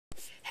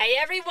Hey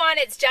everyone,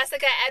 it's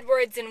Jessica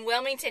Edwards in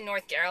Wilmington,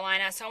 North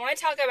Carolina. So I want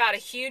to talk about a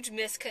huge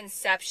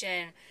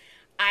misconception,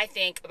 I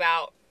think,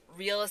 about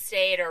real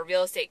estate or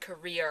real estate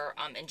career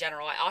in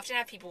general. I often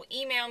have people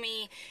email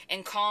me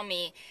and call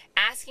me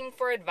asking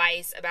for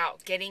advice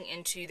about getting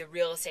into the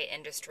real estate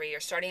industry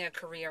or starting a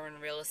career in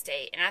real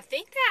estate. And I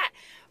think that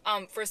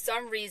for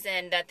some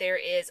reason that there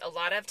is a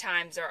lot of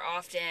times or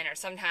often or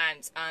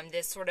sometimes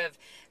this sort of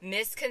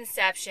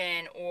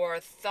misconception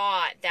or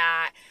thought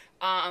that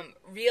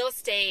real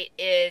estate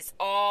is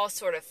all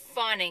sort of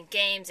fun and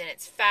games and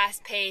it's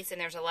fast paced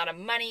and there's a lot of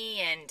money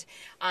and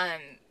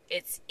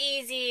it's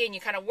easy and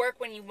you kind of work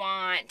when you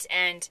want.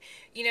 And,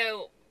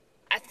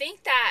 I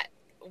think that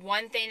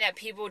one thing that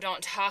people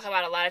don't talk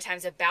about a lot of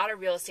times about a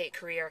real estate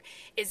career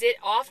is it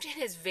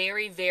often is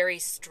very, very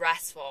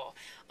stressful.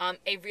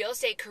 A real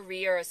estate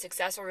career, a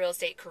successful real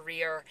estate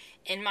career,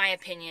 in my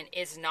opinion,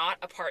 is not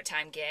a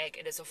part-time gig.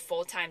 It is a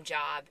full-time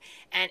job,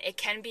 and it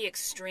can be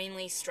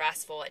extremely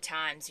stressful at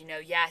times.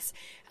 Yes,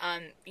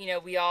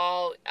 we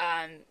all,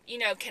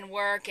 can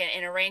work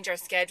and arrange our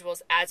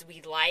schedules as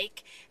we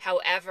like.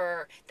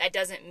 However, that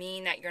doesn't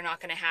mean that you're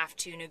not going to have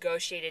to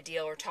negotiate a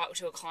deal or talk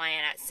to a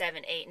client at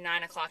 7, 8,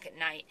 9 o'clock at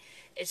night.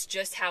 It's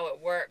just how it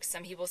works.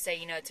 Some people say,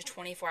 it's a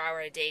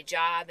 24-hour-a-day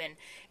job, and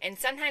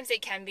sometimes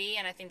it can be,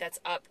 and I think that's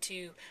up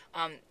to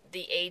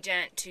the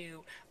agent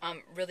to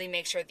really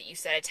make sure that you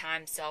set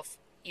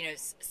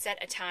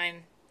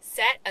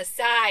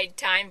aside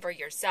time for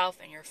yourself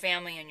and your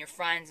family and your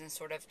friends and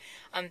sort of,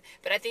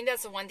 but I think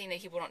that's the one thing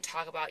that people don't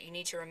talk about. You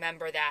need to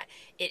remember that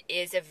it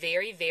is a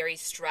very, very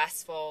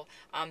stressful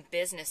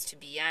business to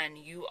be in.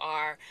 You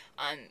are,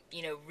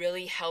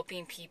 really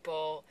helping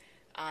people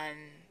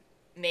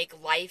make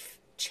life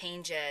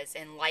changes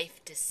and life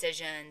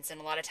decisions,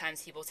 and a lot of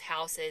times people's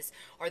houses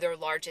are their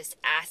largest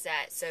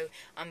asset. So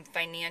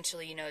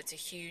financially, it's a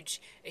huge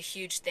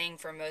thing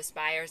for most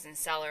buyers and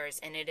sellers,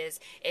 and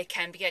it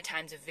can be at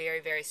times a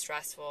very, very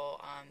stressful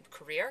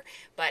career,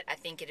 but I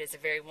think it is a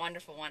very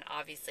wonderful one.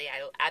 Obviously,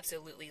 I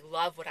absolutely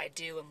love what I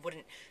do and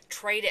wouldn't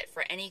trade it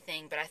for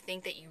anything, but I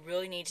think that you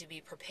really need to be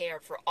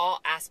prepared for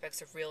all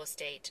aspects of real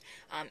estate,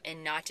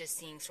 and not just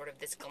seeing sort of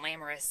this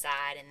glamorous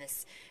side and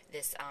this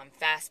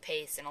fast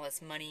pace and all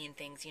this money and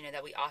things,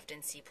 that we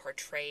often see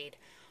portrayed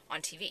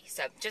on TV.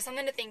 So just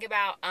something to think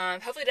about.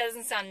 Hopefully it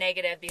doesn't sound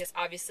negative, because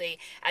obviously,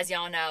 as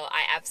y'all know,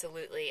 I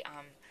absolutely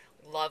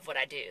love what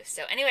I do.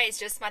 So anyways,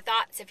 just my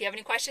thoughts. If you have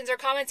any questions or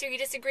comments or you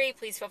disagree,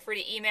 please feel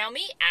free to email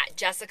me at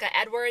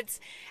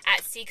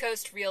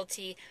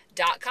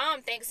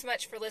jessicaedwards@seacoastrealty.com. Thanks so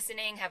much for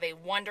listening. Have a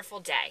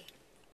wonderful day.